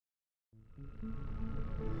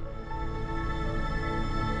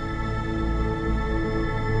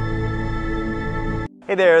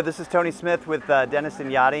Hey there, this is Tony Smith with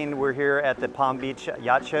Denison Yachting. We're here at the Palm Beach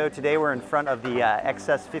Yacht Show. Today we're in front of the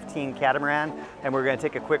Excess 15 Catamaran, and we're going to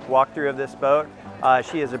take a quick walkthrough of this boat.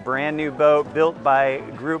 She is a brand new boat built by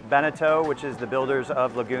Group Beneteau, which is the builders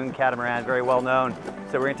of Lagoon Catamaran, very well known.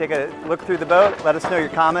 So we're going to take a look through the boat. Let us know your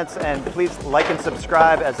comments, and please like and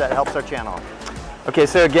subscribe as that helps our channel. Okay,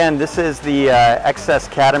 so again, this is the Excess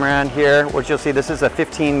Catamaran here, which you'll see this is a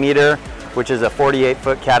 15-meter, which is a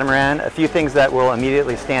 48-foot catamaran. A few things that will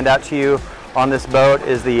immediately stand out to you on this boat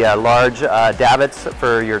is the large davits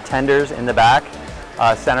for your tenders in the back,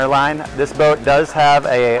 center line. This boat does have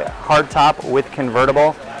a hardtop with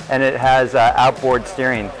convertible, and it has outboard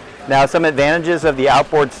steering. Now, some advantages of the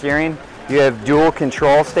outboard steering: you have dual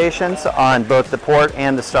control stations on both the port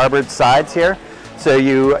and the starboard sides here. So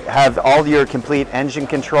you have all your complete engine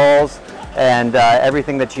controls and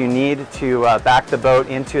everything that you need to back the boat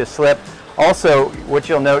into a slip. Also, what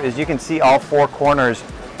you'll note is you can see all four corners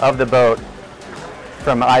of the boat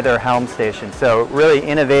from either helm station. So really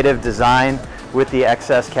innovative design with the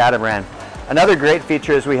Excess Catamaran. Another great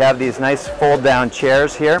feature is we have these nice fold down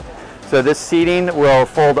chairs here. So this seating will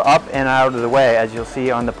fold up and out of the way, as you'll see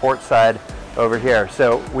on the port side over here.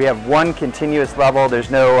 So we have one continuous level. There's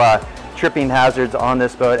no tripping hazards on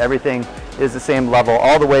this boat. Everything is the same level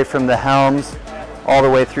all the way from the helms all the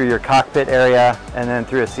way through your cockpit area, and then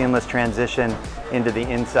through a seamless transition into the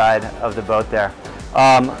inside of the boat there.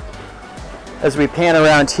 As we pan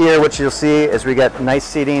around here, what you'll see is we got nice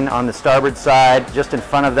seating on the starboard side. Just in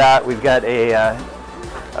front of that, we've got a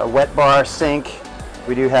wet bar sink.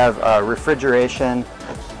 We do have refrigeration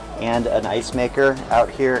and an ice maker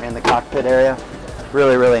out here in the cockpit area.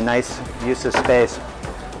 Really, really nice use of space.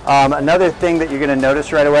 Another thing that you're going to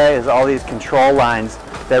notice right away is all these control lines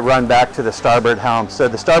that run back to the starboard helm. So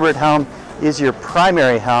the starboard helm is your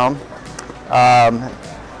primary helm,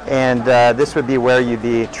 and this would be where you'd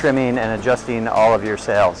be trimming and adjusting all of your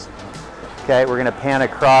sails. Okay, we're going to pan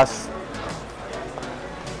across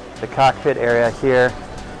the cockpit area here,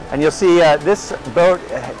 and you'll see this boat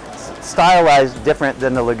stylized different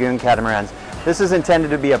than the Lagoon catamarans. This is intended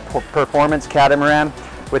to be a performance catamaran.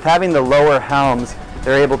 With having the lower helms,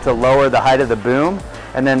 they're able to lower the height of the boom.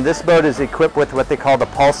 And then this boat is equipped with what they call the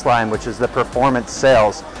pulse line, which is the performance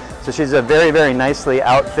sails. So she's a very, very nicely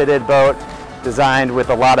outfitted boat, designed with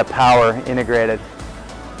a lot of power integrated.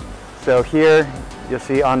 So here you'll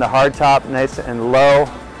see on the hardtop, nice and low,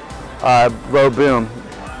 low boom.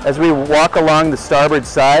 As we walk along the starboard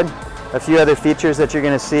side, a few other features that you're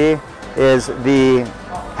going to see is the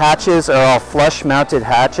hatches are all flush mounted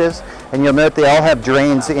hatches, and you'll note they all have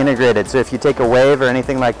drains integrated. So if you take a wave or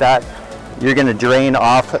anything like that, you're going to drain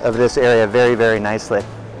off of this area very, very nicely.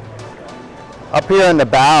 Up here in the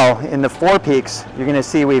bow, in the forepeaks, you're going to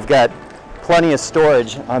see we've got plenty of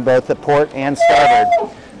storage on both the port and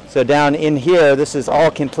starboard. So down in here, this is all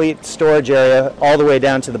complete storage area all the way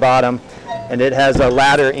down to the bottom, and it has a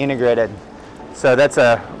ladder integrated. So that's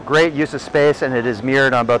a great use of space, and it is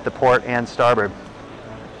mirrored on both the port and starboard.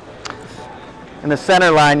 In the center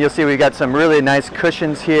line, you'll see we've got some really nice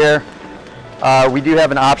cushions here. We do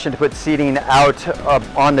have an option to put seating out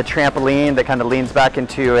on the trampoline that kind of leans back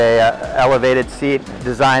into a elevated seat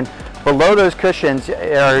design. Below those cushions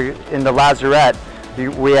are in the lazarette.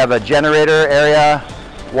 We have a generator area,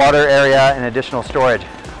 water area, and additional storage.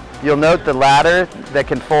 You'll note the ladder that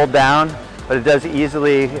can fold down, but it does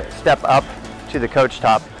easily step up to the coach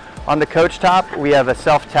top. On the coach top, we have a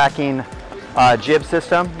self-tacking jib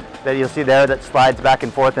system that you'll see there that slides back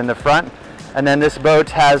and forth in the front. And then this boat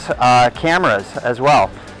has cameras as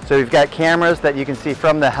well. So we've got cameras that you can see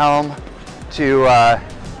from the helm to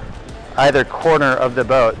either corner of the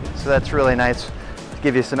boat. So that's really nice to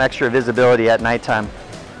give you some extra visibility at nighttime.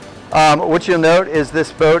 What you'll note is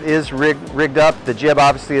this boat is rigged up. The jib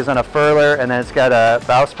obviously is on a furler, and then it's got a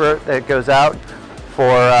bowsprit that goes out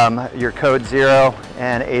for your code 0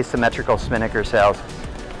 and asymmetrical spinnaker sails.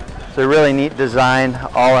 So really neat design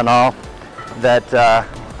all in all that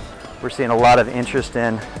we're seeing a lot of interest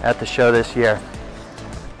in at the show this year.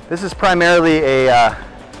 This is primarily a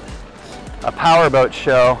powerboat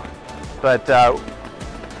show, but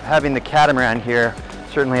having the catamaran here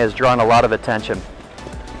certainly has drawn a lot of attention.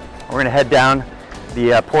 We're going to head down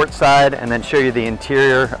the port side and then show you the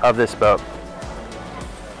interior of this boat.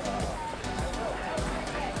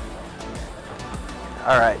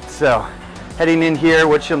 All right, so heading in here,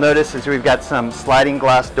 what you'll notice is we've got some sliding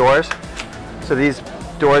glass doors. So these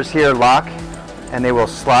doors here lock, and they will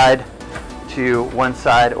slide to one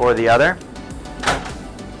side or the other.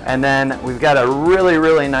 And then we've got a really,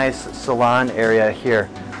 really nice salon area here.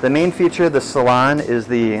 The main feature of the salon is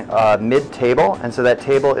the mid table, and so that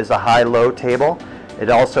table is a high-low table. It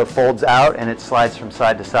also folds out and it slides from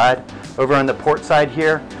side to side. Over on the port side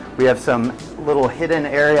here, we have some little hidden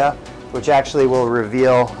area which actually will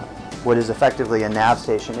reveal what is effectively a nav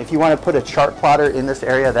station. If you want to put a chart plotter in this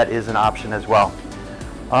area, that is an option as well.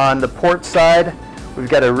 On the port side, we've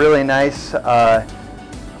got a really nice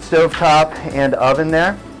stovetop and oven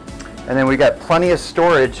there. And then we got plenty of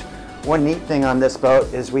storage. One neat thing on this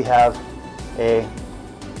boat is we have a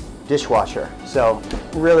dishwasher. So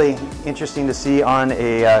really interesting to see on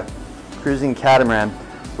a cruising catamaran.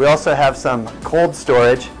 We also have some cold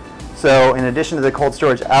storage. So in addition to the cold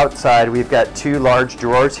storage outside, we've got 2 large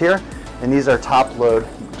drawers here, and these are top load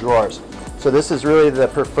drawers. So this is really the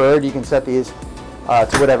preferred. You can set these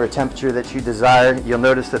to whatever temperature that you desire. You'll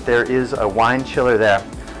notice that there is a wine chiller there.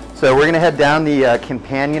 So we're gonna head down the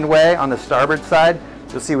companionway on the starboard side.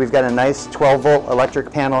 You'll see we've got a nice 12-volt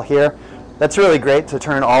electric panel here. That's really great to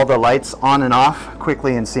turn all the lights on and off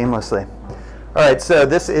quickly and seamlessly. All right, so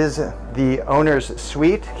this is the owner's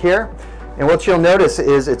suite here. And what you'll notice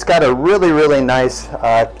is it's got a really, really nice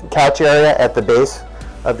couch area at the base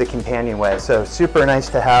of the companionway. So super nice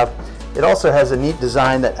to have. It also has a neat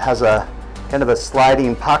design that has a kind of a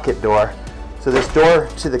sliding pocket door. So this door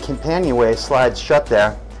to the companionway slides shut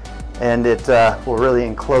there, and it will really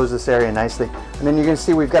enclose this area nicely. And then you're going to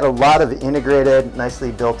see we've got a lot of integrated,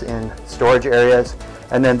 nicely built-in storage areas.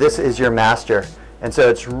 And then this is your master. And so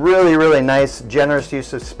it's really, really nice, generous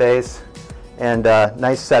use of space, and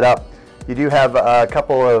nice setup. You do have a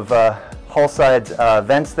couple of hull side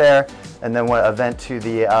vents there, and then a vent to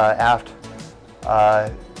the aft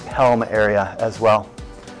helm area as well.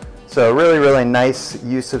 So really, really nice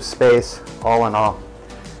use of space all in all.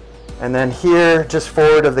 And then here, just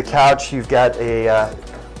forward of the couch, you've got a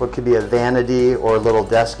what could be a vanity or a little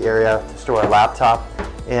desk area to store a laptop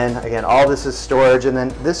in. Again, all this is storage. And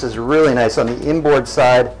then this is really nice. On the inboard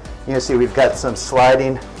side, you can see we've got some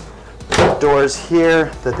sliding doors here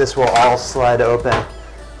that this will all slide open.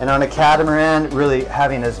 And on a catamaran, really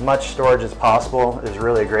having as much storage as possible is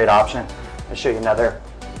really a great option. I'll show you another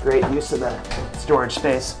great use of the storage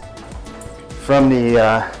space from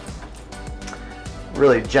the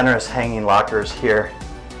really generous hanging lockers here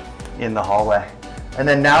in the hallway. And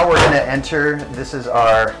then now we're going to enter, this is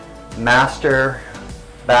our master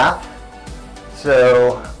bath.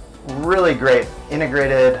 So really great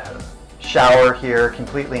integrated shower here,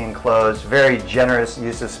 completely enclosed, very generous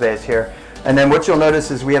use of space here. And then what you'll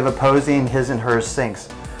notice is we have opposing his and hers sinks.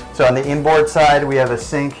 So on the inboard side we have a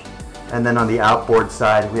sink, and then on the outboard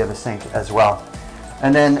side we have a sink as well.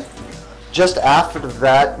 And then just after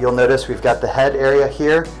that you'll notice we've got the head area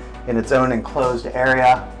here in its own enclosed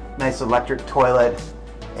area, nice electric toilet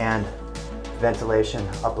and ventilation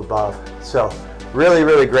up above. So really,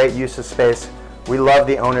 really great use of space. We love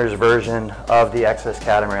the owner's version of the Excess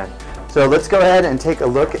catamaran. So let's go ahead and take a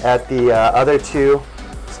look at the other 2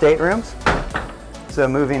 staterooms. So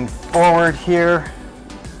moving forward here,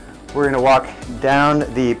 we're going to walk down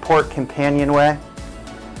the port companionway.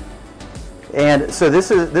 And so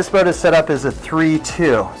this boat is set up as a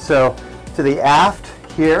 3-2. So to the aft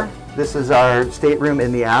here, this is our stateroom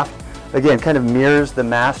in the aft. Again, kind of mirrors the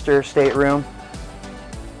master stateroom.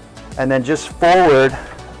 And then just forward,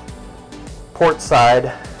 port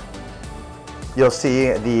side, you'll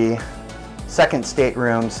see the second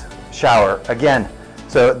stateroom's shower. Again,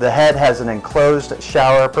 so the head has an enclosed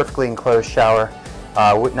shower, perfectly enclosed shower,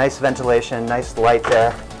 with nice ventilation, nice light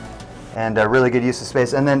there, and a really good use of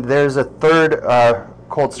space. And then there's a third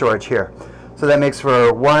cold storage here. So that makes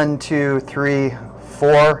for 1, 2, 3,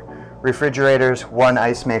 4 refrigerators, 1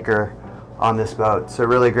 ice maker on this boat. So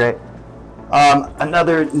really great.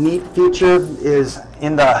 Another neat feature is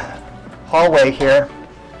in the hallway here.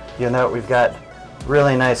 You'll note we've got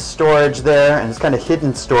really nice storage there, and it's kind of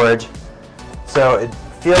hidden storage. So it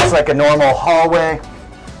feels like a normal hallway,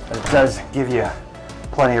 but it does give you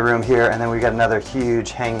plenty of room here. And then we've got another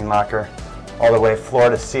huge hanging locker all the way floor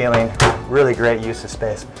to ceiling. Really great use of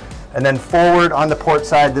space. And then forward on the port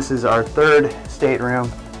side, this is our third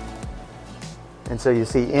stateroom. And so you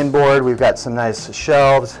see inboard, we've got some nice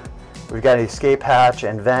shelves. We've got an escape hatch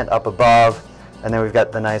and vent up above. And then we've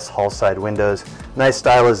got the nice hull side windows. Nice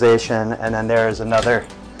stylization. And then there's another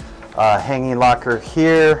hanging locker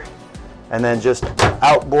here. And then just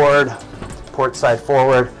outboard, port side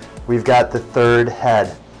forward, we've got the third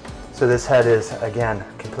head. So this head is, again,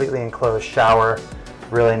 completely enclosed shower.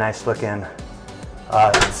 Really nice looking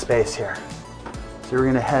space here. So we're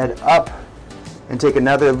gonna head up and take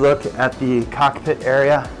another look at the cockpit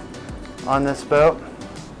area on this boat.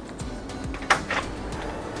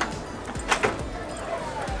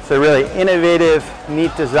 So really innovative,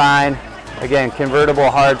 neat design. Again, convertible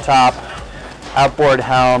hardtop. outboard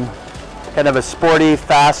helm, kind of a sporty,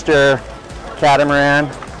 faster catamaran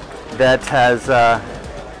that has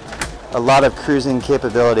a lot of cruising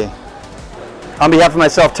capability. On behalf of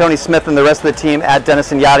myself, Tony Smith, and the rest of the team at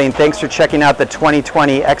Denison Yachting, thanks for checking out the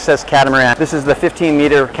 2020 Excess Catamaran. This is the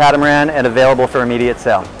 15-meter catamaran and available for immediate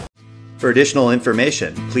sale. For additional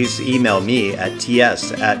information, please email me at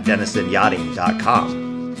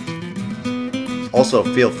ts@denisonyachting.com. Also,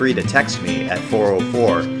 feel free to text me at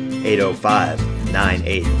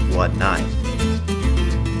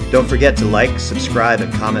 404-805-9819. Don't forget to like, subscribe,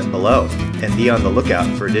 and comment below, and be on the lookout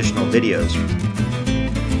for additional videos